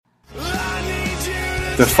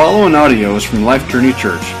The following audio is from Life Journey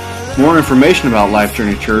Church. More information about Life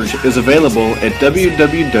Journey Church is available at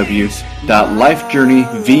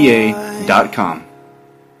www.lifejourneyva.com.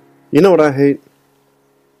 You know what I hate?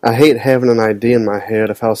 I hate having an idea in my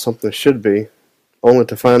head of how something should be, only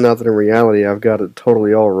to find out that in reality I've got it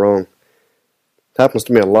totally all wrong. It happens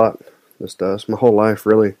to me a lot. This does. My whole life,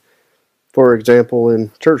 really. For example,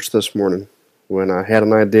 in church this morning, when I had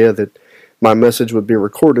an idea that my message would be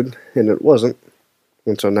recorded, and it wasn't.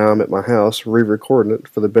 And so now I'm at my house re-recording it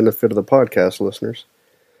for the benefit of the podcast listeners.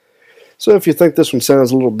 So if you think this one sounds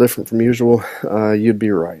a little different from usual, you'd be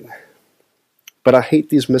right. But I hate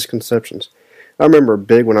these misconceptions. I remember a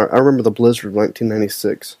big one. I remember the blizzard of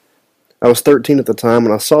 1996. I was 13 at the time,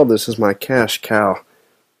 and I saw this as my cash cow.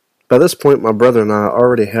 By this point, my brother and I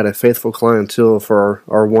already had a faithful clientele for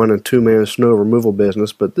our 1- and 2-man snow removal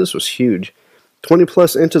business, but this was huge. 20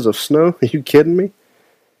 plus inches of snow? Are you kidding me?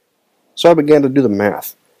 So I began to do the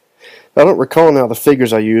math. I don't recall now the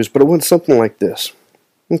figures I used, but it went something like this.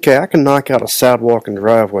 Okay, I can knock out a sidewalk and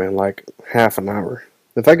driveway in like half an hour.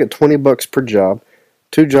 If I get $20 per job,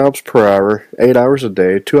 2 jobs per hour, 8 hours a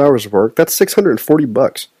day, 2 hours of work, that's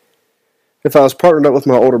 $640. If I was partnered up with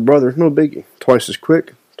my older brother, no biggie. Twice as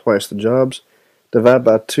quick, twice the jobs. Divide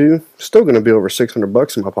by 2, still going to be over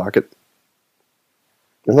 $600 in my pocket.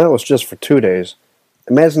 And that was just for 2 days.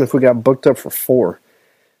 Imagine if we got booked up for 4.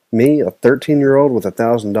 Me, a 13-year-old with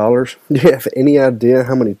 $1,000. Do you have any idea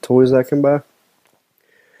how many toys that can buy?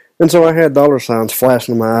 And so I had dollar signs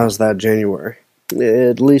flashing in my eyes that January,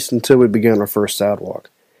 at least until we began our first sidewalk.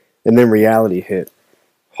 And then reality hit.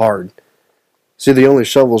 Hard. See, the only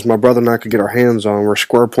shovels my brother and I could get our hands on were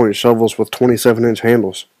square point shovels with 27-inch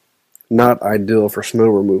handles. Not ideal for snow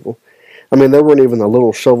removal. I mean, they weren't even the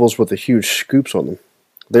little shovels with the huge scoops on them.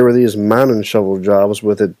 They were these mining shovel jobs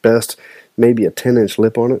with, at best, maybe a 10-inch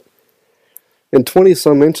lip on it. And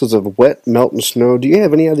 20-some inches of wet, melting snow. Do you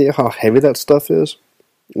have any idea how heavy that stuff is?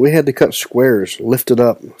 We had to cut squares, lift it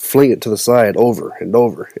up, fling it to the side over and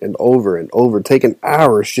over and over and over, taking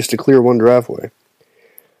hours just to clear one driveway.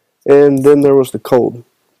 And then there was the cold.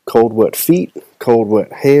 Cold, wet feet, cold,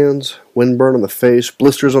 wet hands, windburn on the face,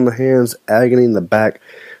 blisters on the hands, agony in the back,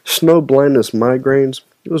 snow blindness, migraines.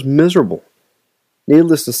 It was miserable.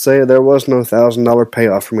 Needless to say, there was no $1,000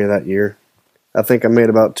 payoff for me that year. I think I made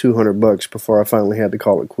about $200 before I finally had to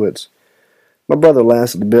call it quits. My brother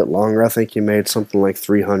lasted a bit longer. I think he made something like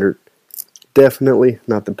 $300. Definitely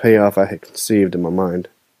not the payoff I had conceived in my mind.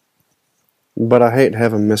 But I hate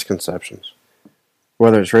having misconceptions.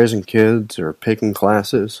 Whether it's raising kids or picking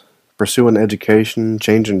classes, pursuing education,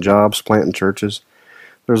 changing jobs, planting churches,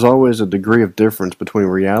 there's always a degree of difference between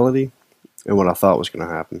reality and what I thought was going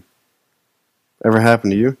to happen. Ever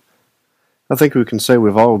happened to you? I think we can say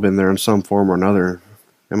we've all been there in some form or another.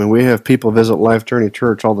 I mean, we have people visit Life Journey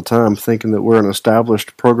Church all the time thinking that we're an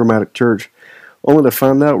established programmatic church, only to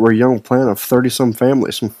find out we're a young plant of 30-some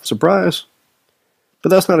families. Surprise! But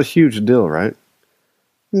that's not a huge deal, right?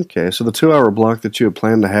 Okay, so the 2-hour block that you had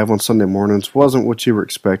planned to have on Sunday mornings wasn't what you were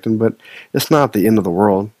expecting, but it's not the end of the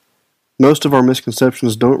world. Most of our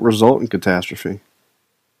misconceptions don't result in catastrophe.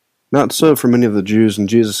 Not so for many of the Jews in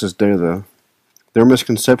Jesus' day, though. Their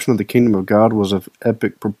misconception of the kingdom of God was of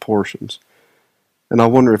epic proportions. And I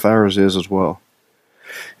wonder if ours is as well.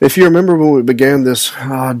 If you remember when we began this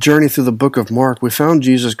journey through the book of Mark, we found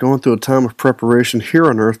Jesus going through a time of preparation here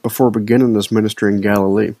on earth before beginning his ministry in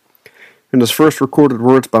Galilee. And his first recorded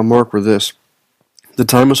words by Mark were this: "The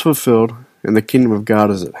time is fulfilled, and the kingdom of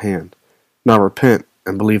God is at hand. Now repent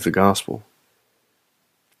and believe the gospel."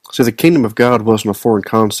 See, the kingdom of God wasn't a foreign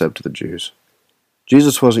concept to the Jews.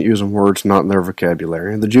 Jesus wasn't using words not in their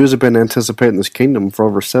vocabulary. The Jews had been anticipating this kingdom for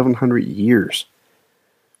over 700 years.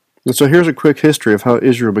 And so here's a quick history of how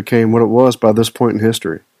Israel became what it was by this point in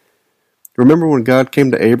history. Remember when God came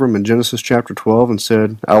to Abram in Genesis chapter 12 and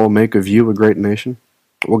said, "I will make of you a great nation"?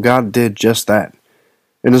 Well, God did just that.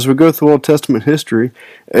 And as we go through Old Testament history,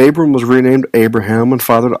 Abram was renamed Abraham and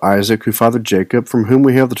fathered Isaac, who fathered Jacob, from whom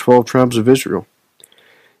we have the 12 tribes of Israel.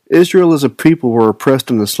 Israel as a people were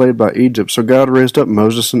oppressed and enslaved by Egypt, so God raised up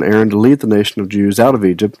Moses and Aaron to lead the nation of Jews out of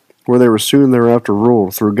Egypt, where they were soon thereafter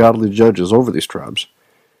ruled through godly judges over these tribes.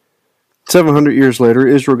 700 years later,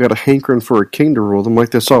 Israel got a hankering for a king to rule them like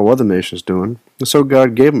they saw other nations doing, and so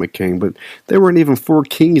God gave them a king, but they weren't even 4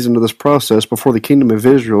 kings into this process before the kingdom of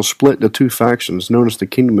Israel split into 2 factions, known as the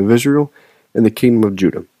kingdom of Israel and the kingdom of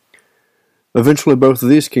Judah. Eventually both of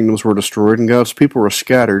these kingdoms were destroyed and God's people were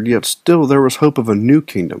scattered, yet still there was hope of a new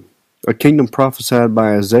kingdom, a kingdom prophesied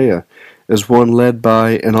by Isaiah as one led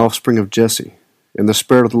by an offspring of Jesse. And the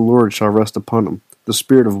Spirit of the Lord shall rest upon him, the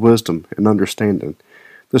Spirit of wisdom and understanding,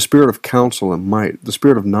 the spirit of counsel and might, the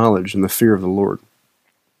spirit of knowledge and the fear of the Lord.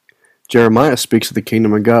 Jeremiah speaks of the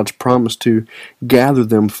kingdom and God's promise to gather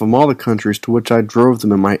them from all the countries to which I drove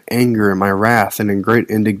them in my anger and my wrath and in great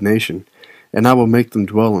indignation, and I will make them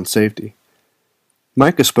dwell in safety.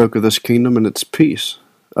 Micah spoke of this kingdom and its peace,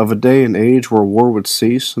 of a day and age where war would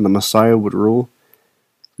cease and the Messiah would rule.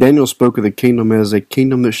 Daniel spoke of the kingdom as a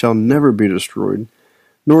kingdom that shall never be destroyed,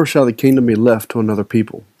 nor shall the kingdom be left to another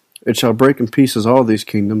people. It shall break in pieces all these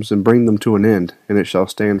kingdoms and bring them to an end, and it shall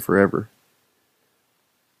stand forever.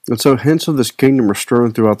 And so hints of this kingdom are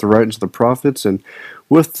strewn throughout the writings of the prophets, and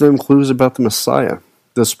with them clues about the Messiah,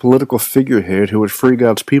 this political figurehead who would free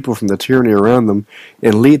God's people from the tyranny around them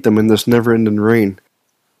and lead them in this never-ending reign.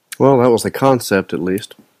 Well, that was the concept, at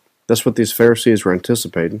least. That's what these Pharisees were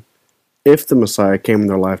anticipating. If the Messiah came in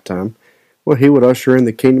their lifetime, well, he would usher in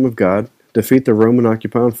the kingdom of God, defeat the Roman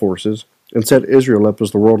occupying forces, and set Israel up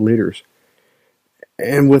as the world leaders.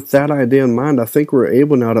 And with that idea in mind, I think we're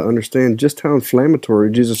able now to understand just how inflammatory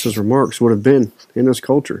Jesus' remarks would have been in this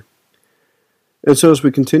culture. And so as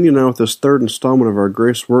we continue now with this third installment of our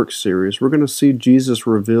Grace Works series, we're going to see Jesus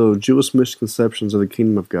reveal Jewish misconceptions of the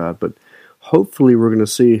kingdom of God, but hopefully we're going to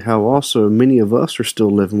see how also many of us are still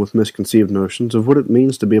living with misconceived notions of what it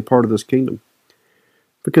means to be a part of this kingdom.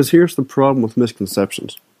 Because here's the problem with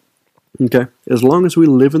misconceptions. Okay, as long as we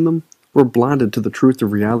live in them, we're blinded to the truth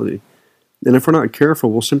of reality. And if we're not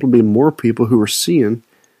careful, we'll simply be more people who are seeing,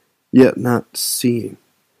 yet not seeing.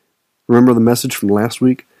 Remember the message from last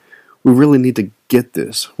week? We really need to get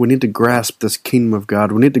this. We need to grasp this kingdom of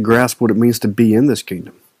God. We need to grasp what it means to be in this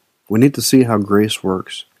kingdom. We need to see how grace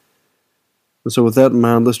works. And so with that in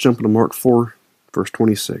mind, let's jump into Mark 4, verse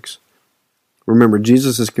 26. Remember,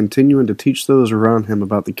 Jesus is continuing to teach those around him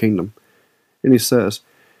about the kingdom. And he says,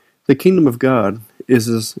 "The kingdom of God is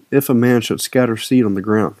as if a man should scatter seed on the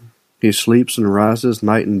ground. He sleeps and rises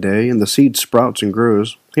night and day, and the seed sprouts and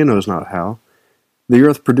grows, he knows not how. The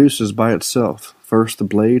earth produces by itself, first the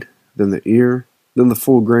blade, then the ear, then the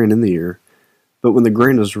full grain in the ear. But when the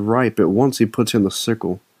grain is ripe, at once he puts in the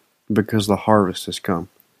sickle, because the harvest has come."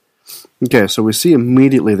 Okay, so we see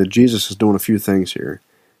immediately that Jesus is doing a few things here.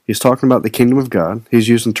 He's talking about the kingdom of God, he's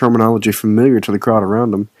using terminology familiar to the crowd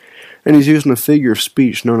around him, and he's using a figure of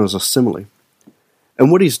speech known as a simile.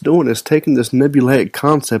 And what he's doing is taking this nebulaic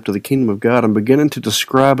concept of the kingdom of God and beginning to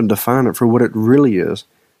describe and define it for what it really is,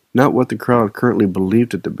 not what the crowd currently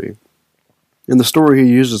believed it to be. In the story he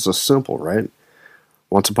uses a simple, right?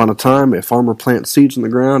 Once upon a time, a farmer plants seeds in the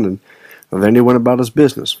ground, and then he went about his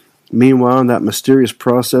business. Meanwhile, in that mysterious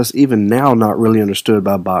process, even now not really understood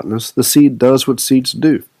by botanists, the seed does what seeds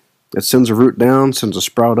do. It sends a root down, sends a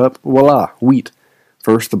sprout up, voila, wheat.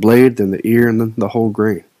 First the blade, then the ear, and then the whole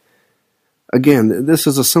grain. Again, this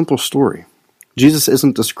is a simple story. Jesus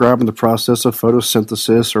isn't describing the process of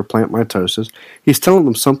photosynthesis or plant mitosis. He's telling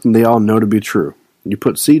them something they all know to be true. You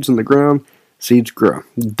put seeds in the ground, seeds grow.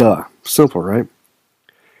 Duh. Simple, right?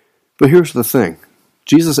 But here's the thing.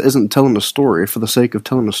 Jesus isn't telling a story for the sake of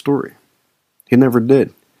telling a story. He never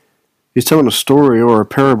did. He's telling a story or a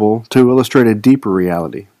parable to illustrate a deeper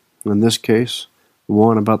reality. In this case,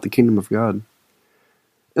 one about the kingdom of God.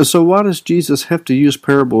 And so why does Jesus have to use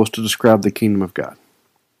parables to describe the kingdom of God?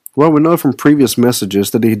 Well, we know from previous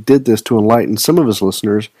messages that he did this to enlighten some of his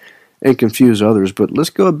listeners and confuse others, but let's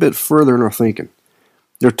go a bit further in our thinking.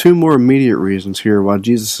 There are two more immediate reasons here why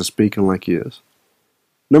Jesus is speaking like he is.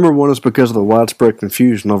 Number one is because of the widespread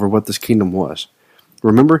confusion over what this kingdom was.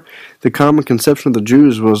 Remember, the common conception of the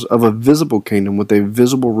Jews was of a visible kingdom with a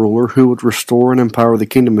visible ruler who would restore and empower the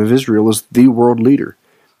kingdom of Israel as the world leader.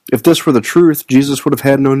 If this were the truth, Jesus would have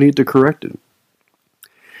had no need to correct it.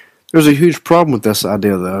 There's a huge problem with this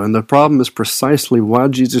idea, though, and the problem is precisely why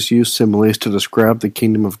Jesus used similes to describe the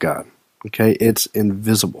kingdom of God. Okay, it's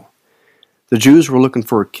invisible. The Jews were looking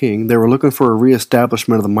for a king. They were looking for a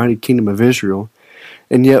reestablishment of the mighty kingdom of Israel.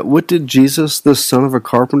 And yet, what did Jesus, the son of a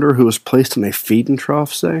carpenter who was placed in a feeding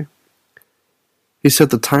trough, say? He said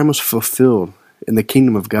the time was fulfilled, and the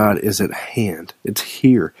kingdom of God is at hand. It's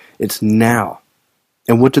here. It's now.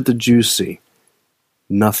 And what did the Jews see?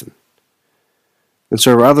 Nothing. And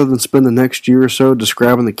so rather than spend the next year or so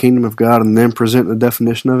describing the kingdom of God and then presenting a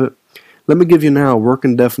definition of it, let me give you now a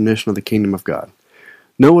working definition of the kingdom of God.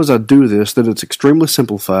 Know as I do this that it's extremely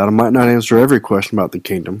simplified and might not answer every question about the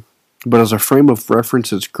kingdom, but as a frame of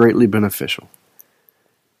reference it's greatly beneficial.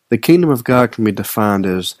 The kingdom of God can be defined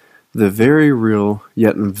as the very real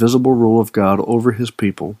yet invisible rule of God over his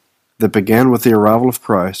people that began with the arrival of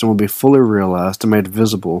Christ and will be fully realized and made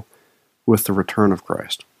visible with the return of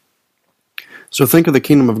Christ. So think of the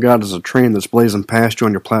kingdom of God as a train that's blazing past you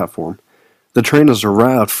on your platform. The train has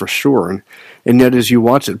arrived for sure, and yet as you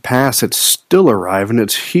watch it pass, it's still arriving.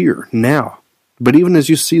 It's here, now. But even as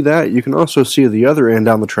you see that, you can also see the other end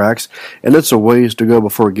down the tracks, and it's a ways to go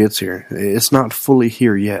before it gets here. It's not fully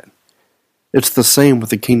here yet. It's the same with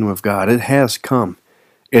the kingdom of God. It has come.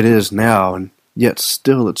 It is now, and yet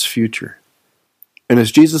still its future. And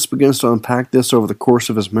as Jesus begins to unpack this over the course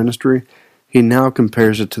of his ministry, he now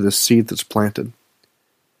compares it to the seed that's planted.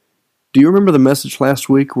 Do you remember the message last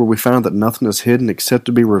week where we found that nothing is hidden except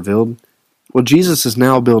to be revealed? Well, Jesus is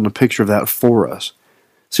now building a picture of that for us.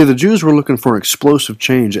 See, the Jews were looking for an explosive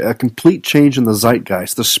change, a complete change in the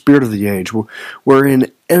zeitgeist, the spirit of the age,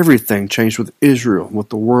 wherein everything changed with Israel, with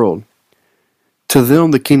the world. To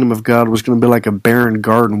them, the kingdom of God was going to be like a barren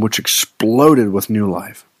garden which exploded with new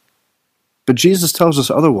life. But Jesus tells us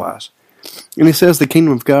otherwise. And he says the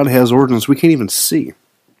kingdom of God has origins we can't even see.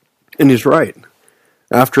 And he's right.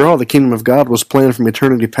 After all, the kingdom of God was planned from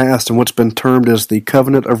eternity past in what's been termed as the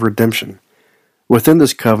covenant of redemption. Within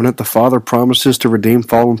this covenant, the Father promises to redeem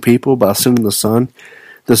fallen people by sending the Son.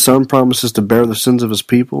 The Son promises to bear the sins of his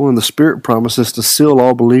people, and the Spirit promises to seal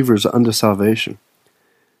all believers unto salvation.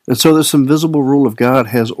 And so this invisible rule of God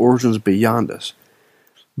has origins beyond us.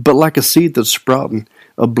 But like a seed that's sprouting,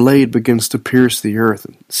 a blade begins to pierce the earth.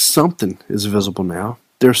 Something is visible now.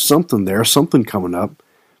 There's something there, something coming up.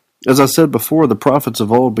 As I said before, the prophets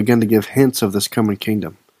of old began to give hints of this coming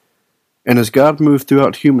kingdom. And as God moved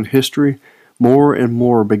throughout human history, more and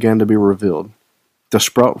more began to be revealed. The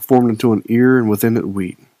sprout formed into an ear, and within it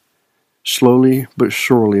wheat. Slowly but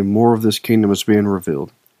surely, more of this kingdom is being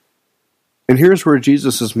revealed. And here's where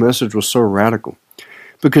Jesus' message was so radical.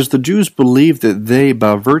 Because the Jews believed that they,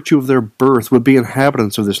 by virtue of their birth, would be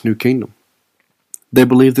inhabitants of this new kingdom. They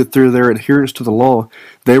believed that through their adherence to the law,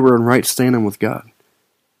 they were in right standing with God.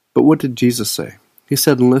 But what did Jesus say? He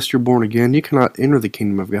said, unless you're born again, you cannot enter the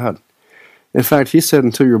kingdom of God. In fact, he said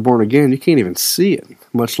until you're born again, you can't even see it,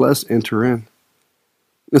 much less enter in.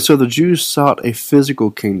 And so the Jews sought a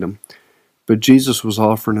physical kingdom, but Jesus was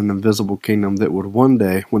offering an invisible kingdom that would one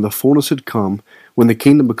day, when the fullness had come, when the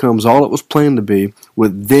kingdom becomes all it was planned to be,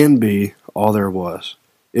 would then be all there was.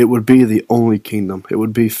 It would be the only kingdom. It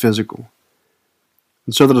would be physical.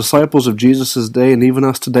 And so the disciples of Jesus' day, and even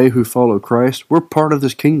us today who follow Christ, we're part of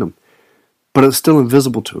this kingdom, but it's still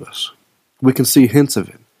invisible to us. We can see hints of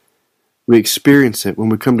it. We experience it when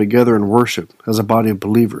we come together and worship as a body of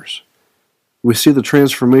believers. We see the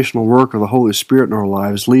transformational work of the Holy Spirit in our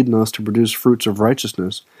lives leading us to produce fruits of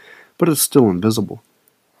righteousness, but it's still invisible.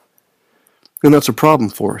 And that's a problem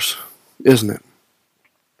for us, isn't it?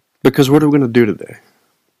 Because what are we going to do today?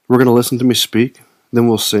 We're going to listen to me speak, then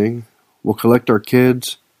we'll sing, we'll collect our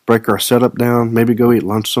kids, break our setup down, maybe go eat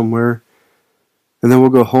lunch somewhere, and then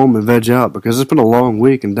we'll go home and veg out because it's been a long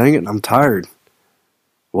week and dang it, I'm tired.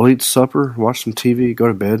 We'll eat supper, watch some TV, go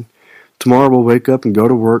to bed. Tomorrow we'll wake up and go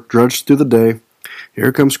to work, drudge through the day.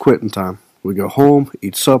 Here comes quitting time. We go home,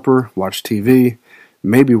 eat supper, watch TV,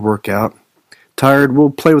 maybe work out. Tired,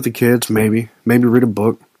 we'll play with the kids, maybe read a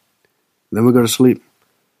book. Then we'll go to sleep.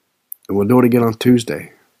 And we'll do it again on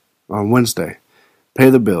Tuesday, on Wednesday.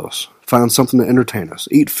 Pay the bills, find something to entertain us,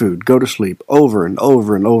 eat food, go to sleep, over and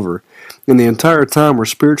over and over. And the entire time we're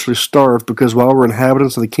spiritually starved because while we're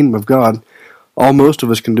inhabitants of the kingdom of God, all most of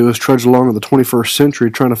us can do is trudge along in the 21st century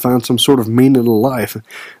trying to find some sort of meaning to life.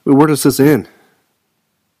 Where does this end?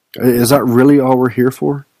 Is that really all we're here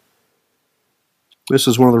for? This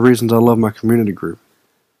is one of the reasons I love my community group.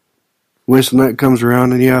 Wednesday night comes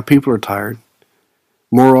around and yeah, people are tired.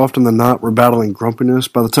 More often than not, we're battling grumpiness.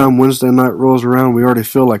 By the time Wednesday night rolls around, we already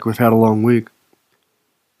feel like we've had a long week.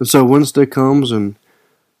 And so Wednesday comes and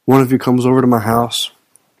one of you comes over to my house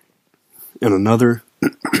and another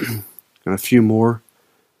and a few more,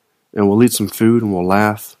 and we'll eat some food and we'll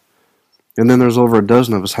laugh. And then there's over a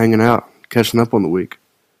dozen of us hanging out, catching up on the week.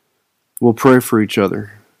 We'll pray for each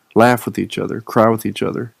other, laugh with each other, cry with each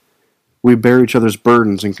other. We bear each other's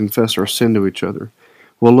burdens and confess our sin to each other.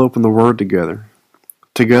 We'll open the Word together.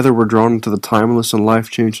 Together we're drawn into the timeless and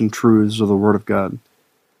life-changing truths of the Word of God.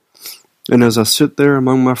 And as I sit there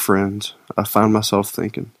among my friends, I find myself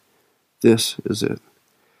thinking, this is it.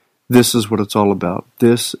 This is what it's all about.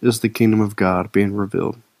 This is the kingdom of God being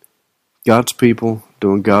revealed. God's people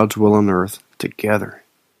doing God's will on earth together.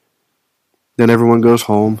 Then everyone goes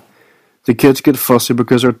home. The kids get fussy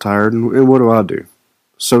because they're tired, and what do?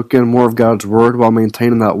 Soak in more of God's Word while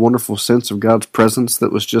maintaining that wonderful sense of God's presence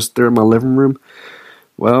that was just there in my living room?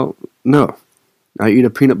 Well, no. I eat a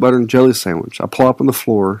peanut butter and jelly sandwich. I plop on the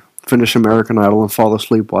floor, finish American Idol, and fall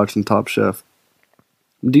asleep watching Top Chef.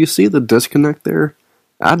 Do you see the disconnect there?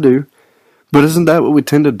 I do. But isn't that what we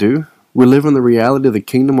tend to do? We live in the reality of the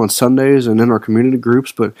kingdom on Sundays and in our community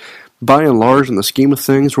groups, but by and large, in the scheme of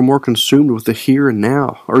things, we're more consumed with the here and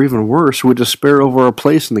now, or even worse, we despair over our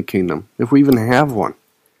place in the kingdom, if we even have one.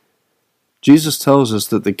 Jesus tells us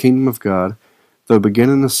that the kingdom of God, though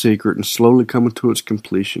beginning in the secret and slowly coming to its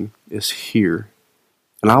completion, is here.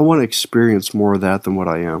 And I want to experience more of that than what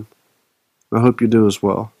I am. I hope you do as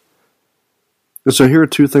well. And so here are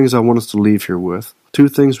two things I want us to leave here with. Two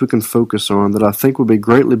things we can focus on that I think will be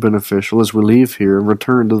greatly beneficial as we leave here and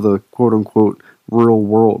return to the quote-unquote real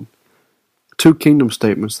world. Two kingdom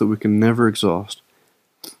statements that we can never exhaust.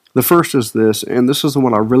 The first is this, and this is the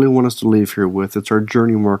one I really want us to leave here with. It's our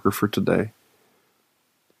journey marker for today.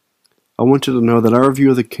 I want you to know that our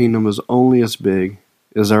view of the kingdom is only as big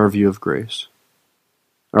as our view of grace.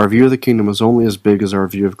 Our view of the kingdom is only as big as our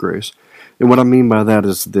view of grace. And what I mean by that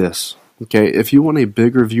is this. Okay, if you want a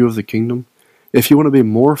bigger view of the kingdom, if you want to be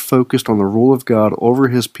more focused on the rule of God over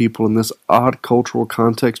His people in this odd cultural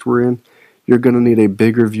context we're in, you're going to need a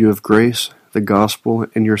bigger view of grace, the gospel,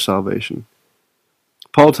 and your salvation.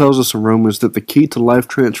 Paul tells us in Romans that the key to life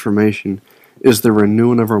transformation is the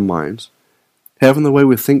renewing of our minds. Having the way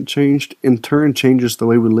we think changed, in turn, changes the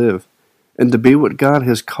way we live. And to be what God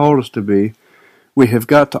has called us to be, we have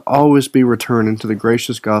got to always be returning to the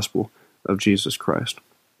gracious gospel of Jesus Christ.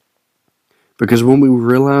 Because when we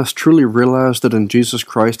truly realize that in Jesus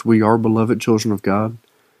Christ we are beloved children of God,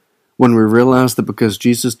 when we realize that because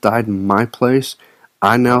Jesus died in my place,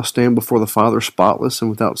 I now stand before the Father spotless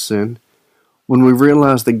and without sin, when we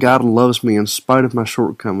realize that God loves me in spite of my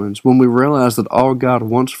shortcomings, when we realize that all God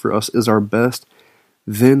wants for us is our best,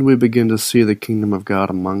 then we begin to see the kingdom of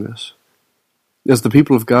God among us. As the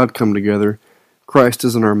people of God come together, Christ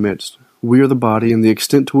is in our midst. We are the body, and the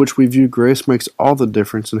extent to which we view grace makes all the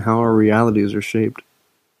difference in how our realities are shaped.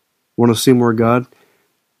 Want to see more God?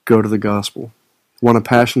 Go to the gospel. Want a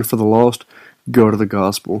passion for the lost? Go to the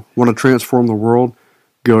gospel. Want to transform the world?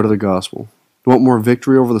 Go to the gospel. Want more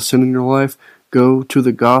victory over the sin in your life? Go to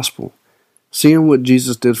the gospel. Seeing what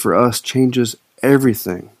Jesus did for us changes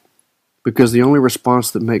everything. Because the only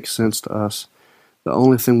response that makes sense to us, the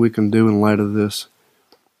only thing we can do in light of this,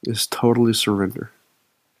 is totally surrender.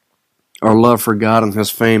 Our love for God and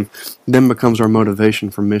His fame then becomes our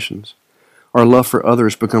motivation for missions. Our love for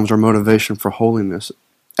others becomes our motivation for holiness.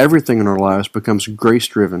 Everything in our lives becomes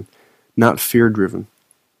grace-driven, not fear-driven.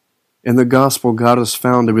 In the gospel, God is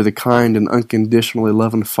found to be the kind and unconditionally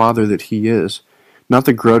loving Father that He is, not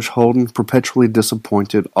the grudge-holding, perpetually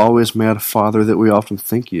disappointed, always mad Father that we often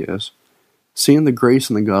think He is. Seeing the grace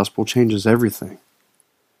in the gospel changes everything.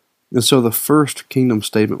 And so the first kingdom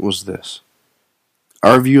statement was this.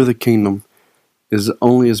 Our view of the kingdom is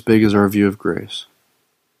only as big as our view of grace.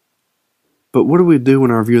 But what do we do when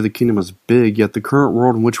our view of the kingdom is big, yet the current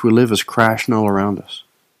world in which we live is crashing all around us?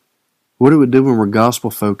 What do we do when we're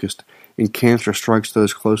gospel-focused and cancer strikes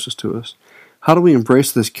those closest to us? How do we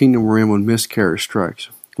embrace this kingdom we're in when miscarriage strikes,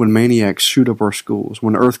 when maniacs shoot up our schools,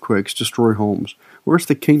 when earthquakes destroy homes? Where's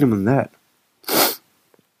the kingdom in that?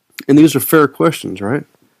 And these are fair questions, right?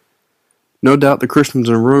 No doubt the Christians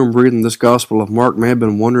in Rome reading this Gospel of Mark may have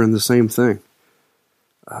been wondering the same thing.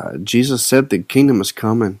 Jesus said the kingdom is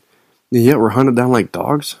coming, and yet we're hunted down like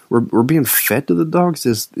dogs? We're being fed to the dogs?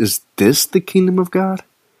 Is this the kingdom of God?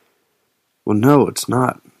 Well, no, it's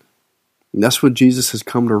not. And that's what Jesus has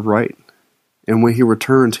come to right. And when He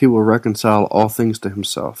returns, He will reconcile all things to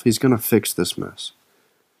Himself. He's going to fix this mess.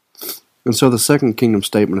 And so the second kingdom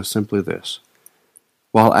statement is simply this.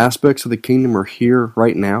 While aspects of the kingdom are here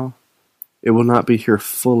right now, it will not be here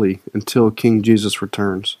fully until King Jesus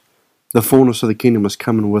returns. The fullness of the kingdom is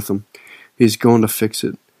coming with Him. He's going to fix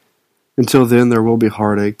it. Until then, there will be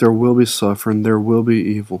heartache, there will be suffering, there will be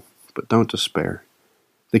evil. But don't despair.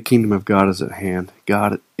 The kingdom of God is at hand.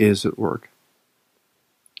 God is at work.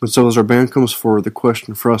 And so as our band comes forward, the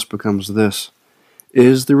question for us becomes this.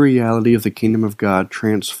 Is the reality of the kingdom of God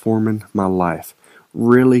transforming my life?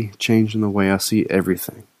 Really changing the way I see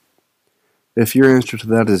everything? If your answer to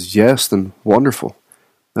that is yes, then wonderful.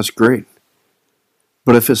 That's great.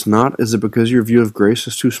 But if it's not, is it because your view of grace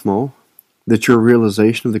is too small? That your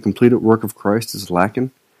realization of the completed work of Christ is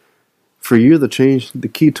lacking? For you, the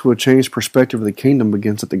key to a changed perspective of the kingdom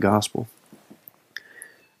begins at the gospel.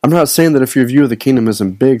 I'm not saying that if your view of the kingdom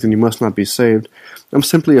isn't big, then you must not be saved. I'm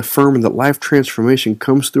simply affirming that life transformation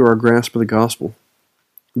comes through our grasp of the gospel.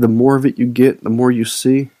 The more of it you get, the more you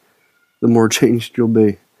see, the more changed you'll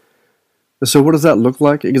be. So what does that look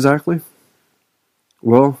like exactly?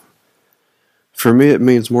 Well, for me it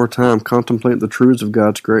means more time contemplating the truths of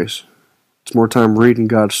God's grace. It's more time reading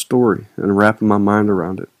God's story and wrapping my mind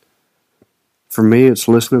around it. For me, it's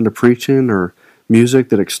listening to preaching or music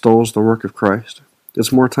that extols the work of Christ.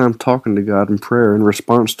 It's more time talking to God in prayer in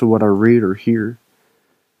response to what I read or hear.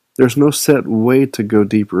 There's no set way to go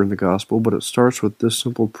deeper in the gospel, but it starts with this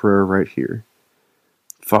simple prayer right here.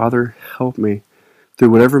 Father, help me, through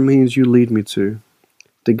whatever means you lead me to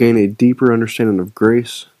gain a deeper understanding of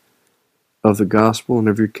grace, of the gospel, and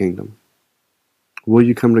of your kingdom. Will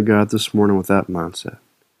you come to God this morning with that mindset?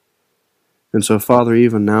 And so, Father,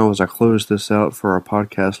 even now as I close this out for our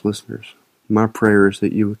podcast listeners, my prayer is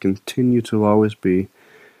that you would continue to always be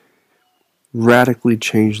radically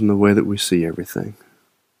changing the way that we see everything.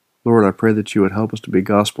 Lord, I pray that you would help us to be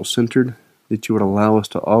gospel-centered, that you would allow us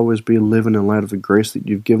to always be living in light of the grace that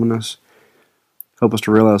you've given us. Help us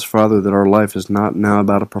to realize, Father, that our life is not now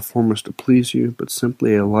about a performance to please you, but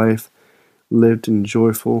simply a life lived in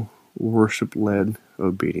joyful, worship-led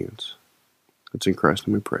obedience. It's in Christ's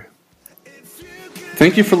name we pray.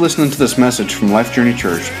 Thank you for listening to this message from Life Journey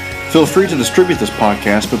Church. Feel free to distribute this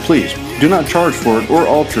podcast, but please do not charge for it or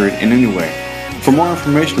alter it in any way. For more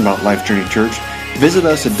information about Life Journey Church, visit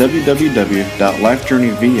us at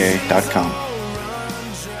www.lifejourneyva.com.